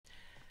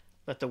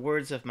Let the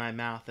words of my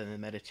mouth and the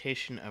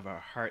meditation of our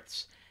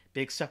hearts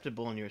be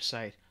acceptable in your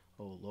sight,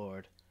 O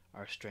Lord,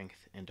 our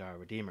strength and our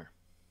Redeemer.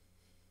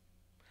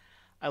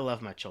 I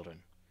love my children,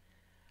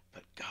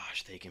 but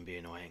gosh, they can be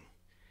annoying.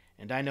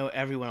 And I know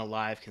everyone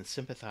alive can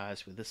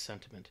sympathize with this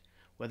sentiment,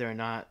 whether or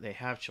not they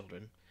have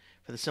children,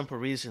 for the simple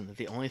reason that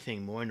the only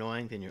thing more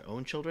annoying than your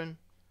own children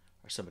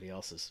are somebody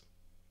else's.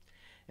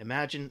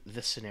 Imagine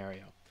this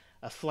scenario: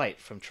 a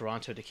flight from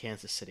Toronto to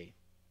Kansas City.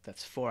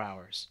 That's 4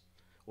 hours,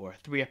 or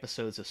 3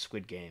 episodes of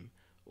Squid Game,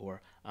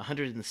 or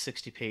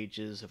 160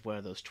 pages of one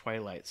of those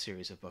Twilight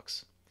series of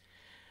books.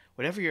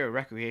 Whatever your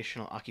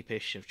recreational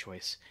occupation of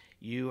choice,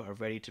 you are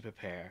ready to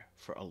prepare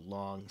for a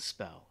long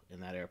spell in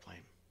that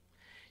airplane.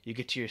 You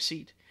get to your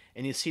seat,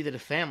 and you see that a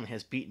family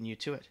has beaten you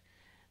to it.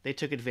 They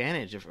took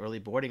advantage of early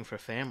boarding for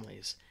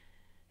families,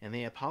 and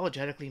they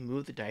apologetically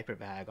moved the diaper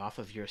bag off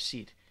of your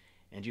seat,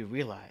 and you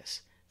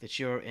realize that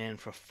you're in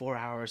for 4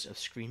 hours of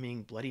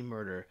screaming, bloody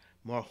murder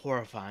more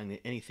horrifying than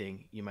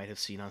anything you might have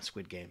seen on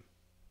Squid Game.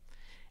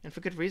 And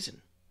for good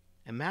reason.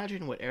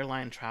 Imagine what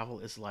airline travel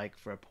is like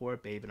for a poor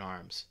babe in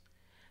arms.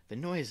 The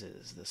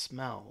noises, the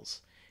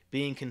smells,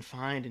 being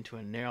confined into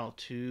a narrow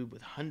tube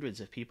with hundreds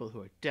of people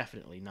who are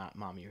definitely not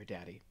mommy or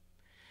daddy.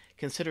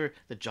 Consider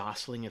the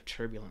jostling of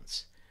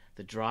turbulence,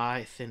 the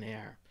dry, thin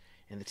air,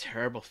 and the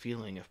terrible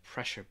feeling of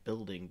pressure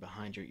building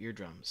behind your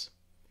eardrums.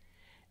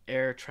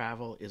 Air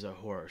travel is a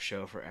horror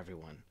show for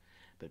everyone,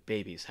 but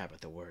babies have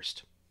it the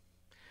worst.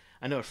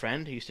 I know a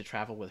friend who used to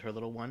travel with her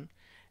little one.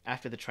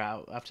 After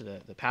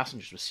the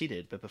passengers were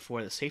seated, but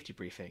before the safety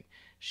briefing,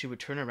 she would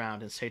turn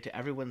around and say to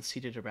everyone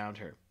seated around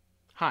her,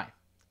 "Hi,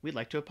 we'd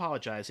like to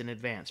apologize in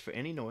advance for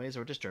any noise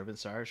or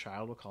disturbance our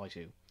child will cause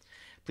you.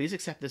 Please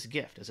accept this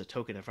gift as a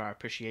token of our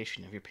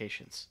appreciation of your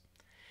patience."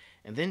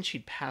 And then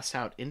she'd pass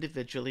out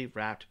individually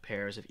wrapped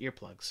pairs of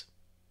earplugs.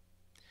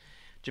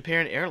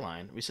 Japan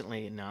Airline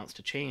recently announced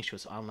a change to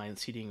its online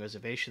seating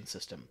reservation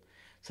system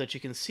so that you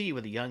can see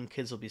where the young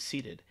kids will be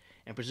seated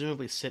and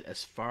presumably sit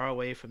as far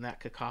away from that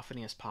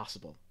cacophony as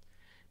possible.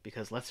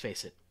 Because let's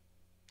face it,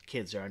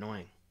 kids are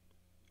annoying.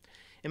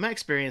 In my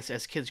experience,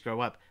 as kids grow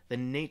up, the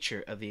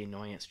nature of the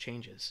annoyance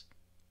changes.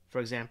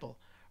 For example,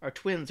 our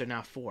twins are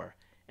now 4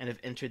 and have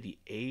entered the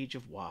age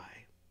of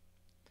why.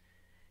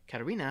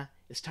 "Katerina,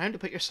 it's time to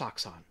put your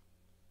socks on."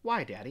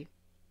 "Why, Daddy?"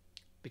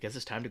 "Because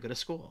it's time to go to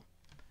school."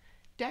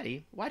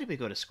 "Daddy, why do we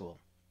go to school?"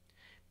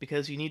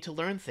 "Because you need to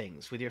learn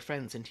things with your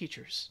friends and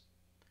teachers."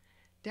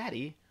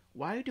 "Daddy,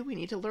 why do we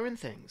need to learn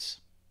things?"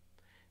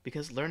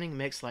 "Because learning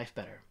makes life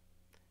better."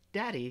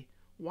 "Daddy,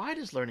 why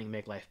does learning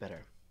make life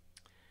better?"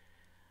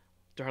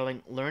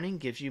 "Darling, learning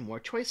gives you more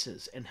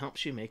choices and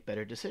helps you make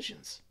better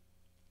decisions."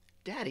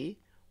 "Daddy,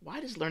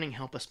 why does learning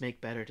help us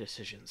make better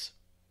decisions?"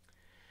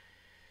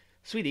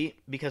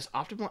 "Sweetie, because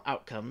optimal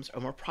outcomes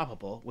are more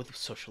probable with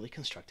socially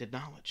constructed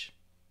knowledge."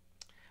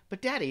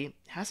 "But Daddy,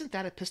 hasn't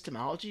that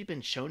epistemology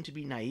been shown to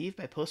be naive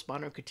by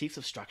postmodern critiques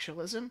of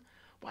structuralism?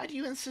 Why do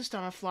you insist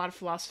on a flawed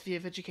philosophy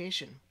of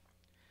education?"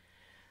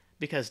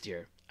 "Because,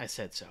 dear, I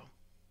said so."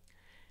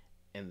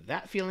 And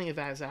that feeling of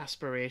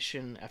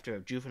exasperation after a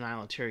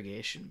juvenile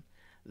interrogation,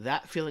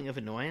 that feeling of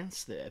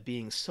annoyance that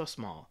being so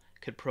small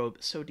could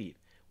probe so deep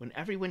when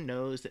everyone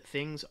knows that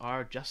things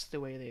are just the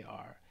way they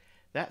are,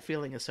 that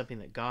feeling is something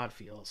that God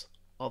feels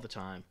all the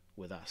time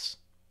with us.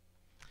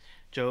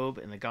 Job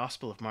and the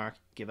Gospel of Mark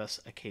give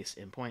us a case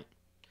in point.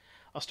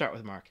 I'll start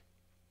with Mark.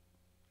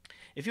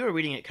 If you were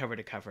reading it cover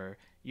to cover,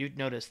 you'd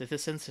notice that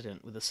this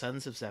incident with the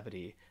sons of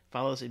Zebedee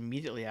follows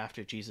immediately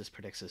after Jesus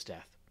predicts his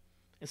death.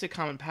 It's a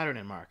common pattern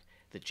in Mark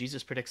that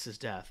Jesus predicts his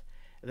death,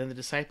 and then the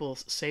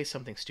disciples say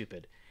something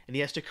stupid, and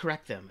he has to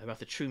correct them about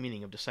the true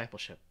meaning of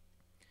discipleship.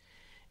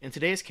 In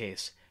today's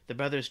case, the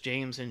brothers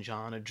James and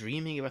John are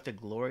dreaming about the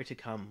glory to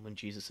come when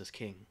Jesus is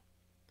king.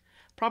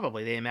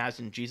 Probably they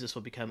imagine Jesus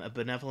will become a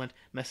benevolent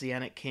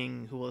messianic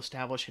king who will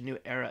establish a new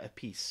era of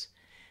peace,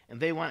 and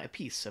they want a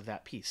piece of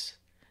that peace.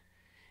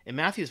 In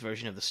Matthew's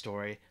version of the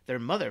story, their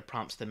mother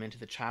prompts them into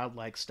the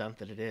childlike stunt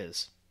that it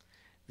is.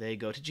 They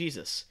go to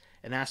Jesus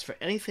and ask for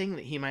anything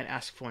that he might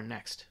ask for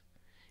next.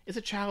 It's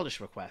a childish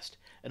request,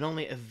 and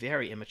only a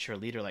very immature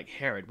leader like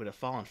Herod would have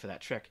fallen for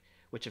that trick,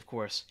 which, of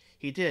course,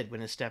 he did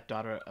when his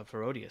stepdaughter of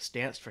Herodias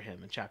danced for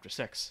him in chapter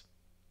 6.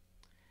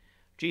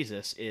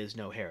 Jesus is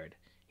no Herod.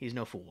 He's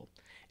no fool,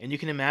 and you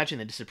can imagine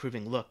the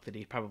disapproving look that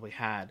he probably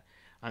had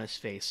on his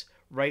face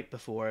right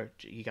before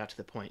he got to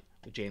the point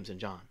with James and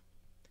John.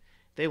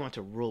 They want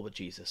to rule with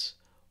Jesus,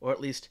 or at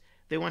least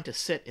they want to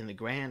sit in the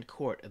grand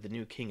court of the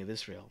new king of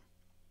Israel.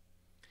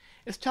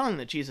 It's telling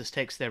that Jesus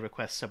takes their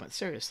request somewhat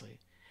seriously.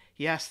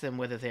 He asks them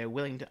whether they are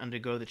willing to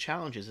undergo the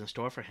challenges in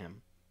store for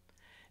him.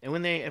 And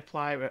when they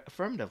reply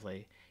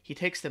affirmatively, he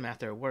takes them at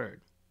their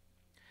word.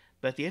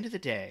 But at the end of the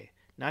day,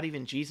 not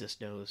even Jesus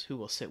knows who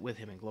will sit with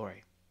him in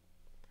glory.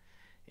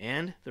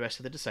 And the rest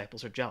of the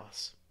disciples are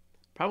jealous,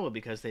 probably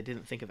because they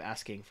didn't think of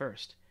asking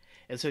first.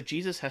 And so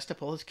Jesus has to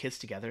pull his kids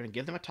together and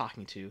give them a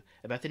talking to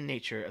about the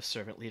nature of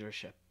servant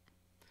leadership.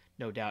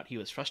 No doubt he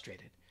was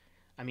frustrated.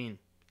 I mean,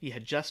 he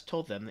had just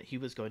told them that he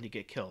was going to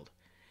get killed,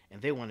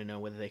 and they want to know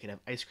whether they can have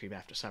ice cream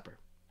after supper.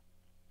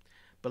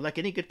 But like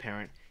any good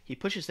parent, he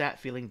pushes that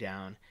feeling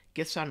down,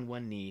 gets on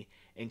one knee,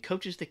 and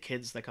coaches the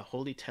kids like a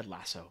holy Ted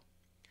Lasso.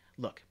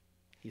 Look,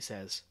 he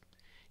says,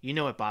 you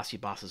know what bossy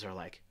bosses are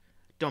like.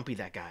 Don't be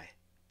that guy.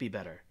 Be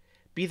better.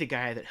 Be the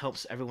guy that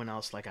helps everyone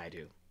else like I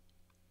do.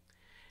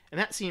 And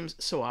that seems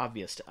so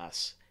obvious to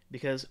us,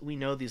 because we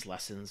know these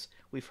lessons,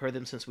 we've heard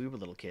them since we were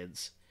little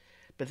kids.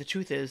 But the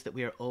truth is that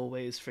we are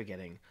always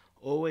forgetting,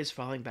 always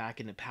falling back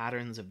into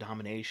patterns of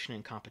domination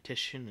and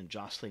competition and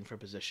jostling for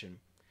position.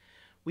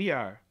 We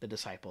are the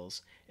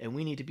disciples, and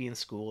we need to be in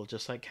school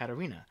just like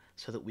Katerina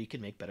so that we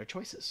can make better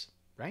choices,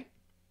 right?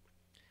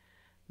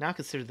 Now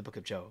consider the book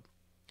of Job.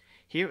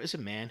 Here is a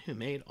man who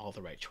made all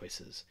the right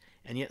choices,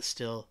 and yet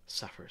still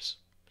suffers.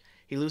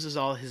 He loses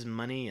all his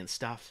money and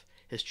stuff,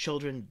 his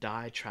children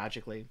die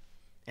tragically,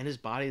 and his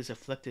body is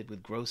afflicted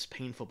with gross,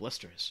 painful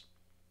blisters.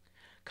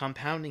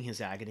 Compounding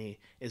his agony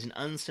is an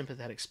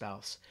unsympathetic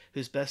spouse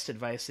whose best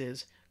advice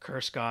is,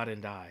 curse God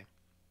and die.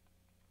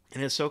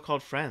 And his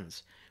so-called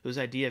friends, whose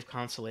idea of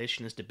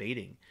consolation is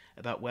debating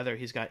about whether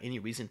he's got any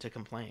reason to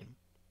complain.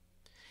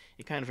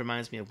 It kind of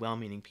reminds me of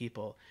well-meaning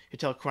people who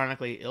tell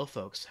chronically ill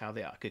folks how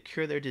they could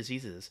cure their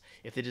diseases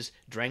if they just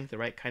drank the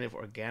right kind of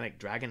organic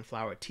dragon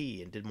flower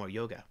tea and did more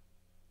yoga.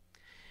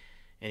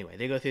 Anyway,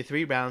 they go through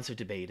 3 rounds of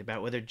debate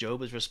about whether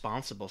Job is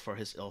responsible for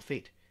his ill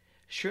fate.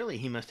 Surely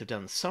he must have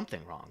done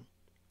something wrong.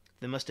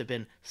 There must have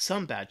been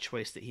some bad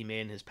choice that he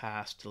made in his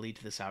past to lead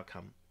to this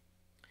outcome.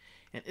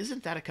 And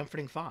isn't that a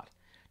comforting thought?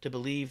 To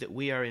believe that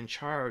we are in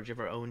charge of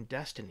our own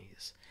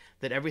destinies,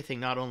 that everything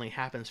not only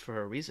happens for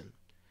a reason,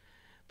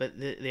 but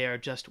that they are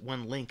just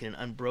one link in an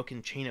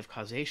unbroken chain of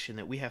causation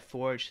that we have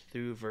forged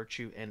through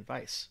virtue and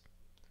vice.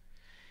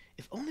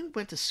 If only we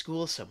went to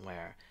school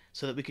somewhere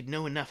so that we could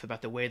know enough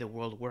about the way the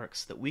world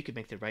works that we could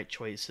make the right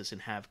choices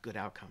and have good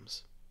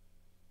outcomes.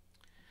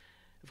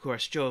 Of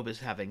course, Job is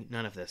having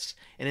none of this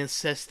and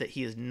insists that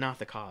he is not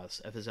the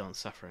cause of his own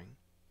suffering.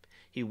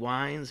 He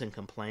whines and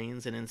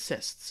complains and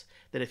insists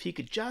that if he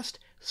could just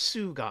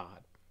sue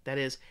God, that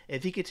is,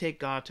 if he could take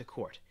God to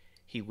court,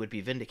 he would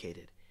be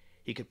vindicated.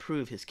 He could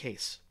prove his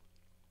case.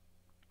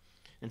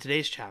 In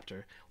today's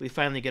chapter, we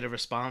finally get a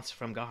response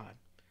from God.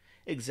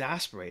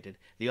 Exasperated,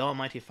 the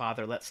Almighty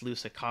Father lets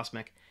loose a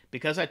cosmic,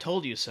 "Because I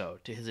told you so,"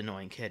 to his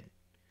annoying kid.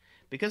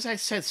 "Because I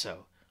said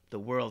so, the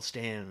world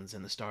stands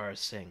and the stars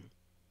sing.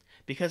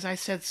 Because I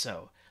said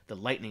so, the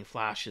lightning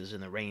flashes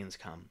and the rains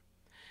come.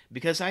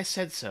 Because I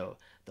said so,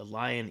 the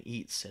lion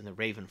eats and the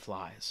raven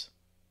flies."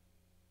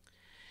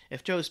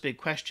 If Job's big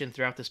question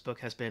throughout this book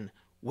has been,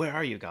 "Where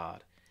are you,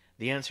 God?"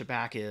 the answer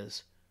back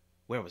is,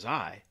 "Where was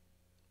I?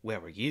 Where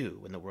were you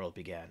when the world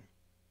began?"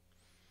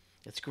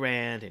 It's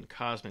grand and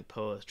cosmic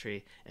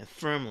poetry and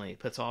firmly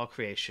puts all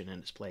creation in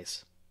its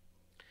place.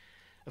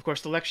 Of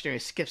course, the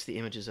lectionary skips the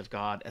images of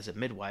God as a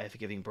midwife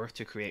giving birth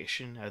to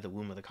creation out of the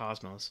womb of the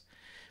cosmos,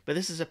 but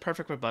this is a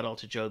perfect rebuttal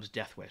to Job's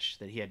death wish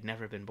that he had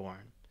never been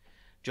born.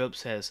 Job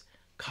says,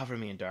 "Cover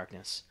me in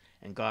darkness,"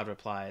 and God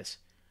replies,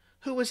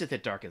 "Who is it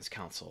that darkens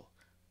counsel?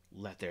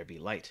 Let there be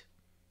light."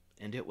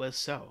 And it was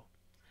so,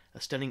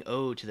 a stunning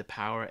ode to the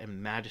power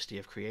and majesty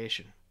of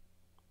creation.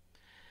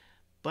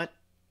 But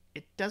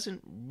it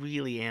doesn't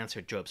really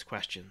answer Job's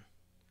question.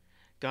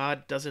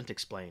 God doesn't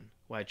explain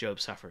why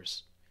Job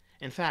suffers.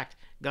 In fact,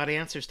 God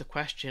answers the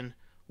question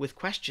with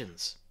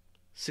questions,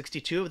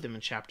 62 of them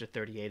in chapter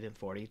 38 and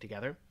 40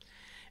 together.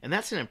 And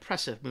that's an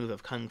impressive move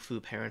of kung fu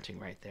parenting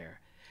right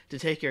there, to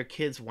take your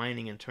kids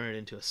whining and turn it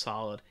into a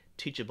solid,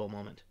 teachable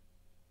moment.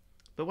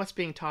 But what's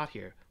being taught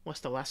here?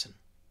 What's the lesson?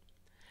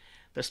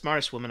 The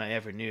smartest woman I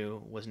ever knew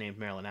was named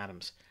Marilyn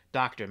Adams,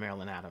 Dr.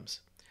 Marilyn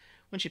Adams.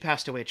 When she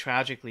passed away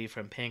tragically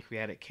from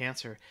pancreatic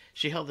cancer,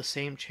 she held the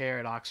same chair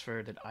at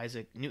Oxford that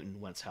Isaac Newton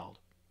once held.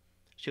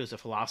 She was a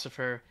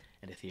philosopher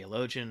and a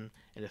theologian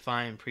and a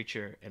fine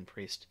preacher and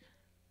priest.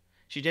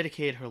 She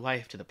dedicated her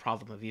life to the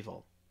problem of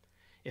evil.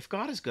 If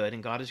God is good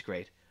and God is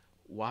great,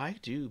 why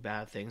do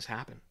bad things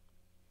happen?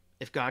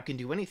 If God can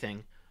do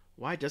anything,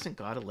 why doesn't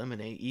God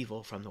eliminate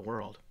evil from the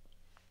world?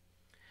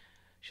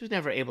 She was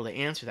never able to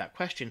answer that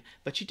question,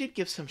 but she did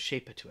give some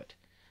shape to it.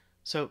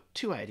 So,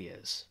 2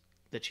 ideas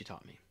that she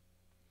taught me.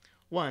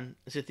 One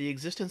is that the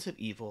existence of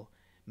evil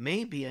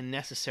may be a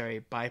necessary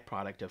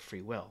byproduct of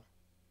free will.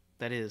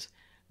 That is,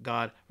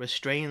 God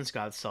restrains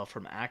God's self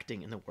from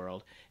acting in the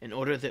world in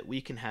order that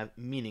we can have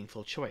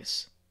meaningful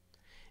choice.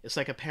 It's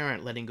like a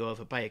parent letting go of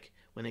a bike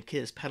when a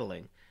kid is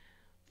pedaling,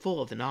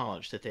 full of the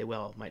knowledge that they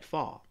might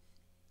fall.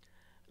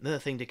 Another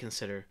thing to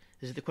consider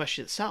is that the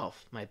question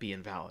itself might be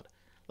invalid,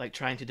 like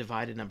trying to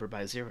divide a number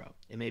by 0.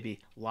 It may be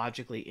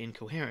logically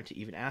incoherent to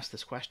even ask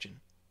this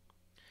question.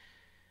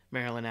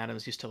 Marilyn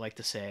Adams used to like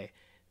to say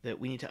that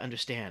we need to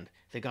understand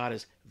that God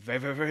is very,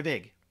 very, very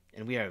big,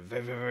 and we are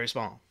very, very, very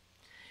small.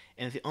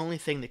 And the only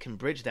thing that can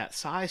bridge that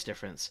size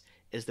difference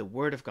is the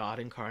Word of God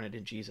incarnate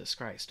in Jesus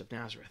Christ of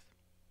Nazareth.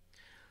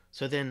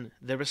 So then,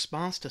 the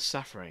response to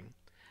suffering,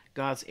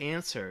 God's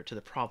answer to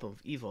the problem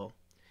of evil,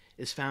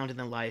 is found in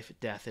the life,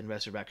 death, and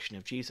resurrection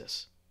of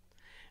Jesus.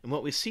 And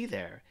what we see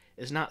there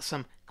is not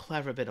some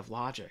clever bit of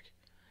logic.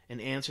 an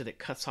answer that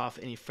cuts off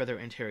any further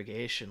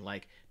interrogation,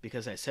 like,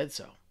 because I said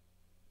so.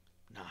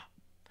 Nah.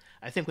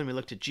 I think when we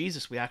look to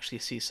Jesus, we actually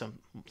see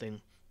something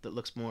that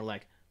looks more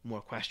like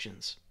more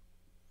questions.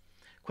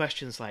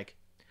 Questions like,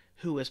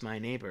 who is my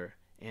neighbor?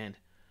 And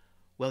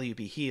will you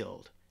be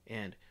healed?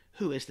 And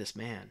who is this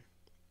man?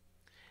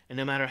 And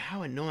no matter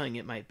how annoying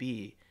it might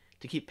be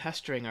to keep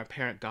pestering our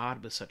parent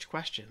God with such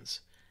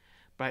questions,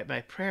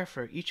 my prayer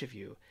for each of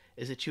you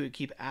is that you would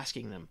keep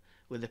asking them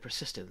with the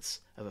persistence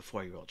of a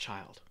 4-year-old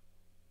child.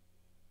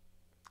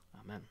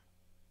 Amen.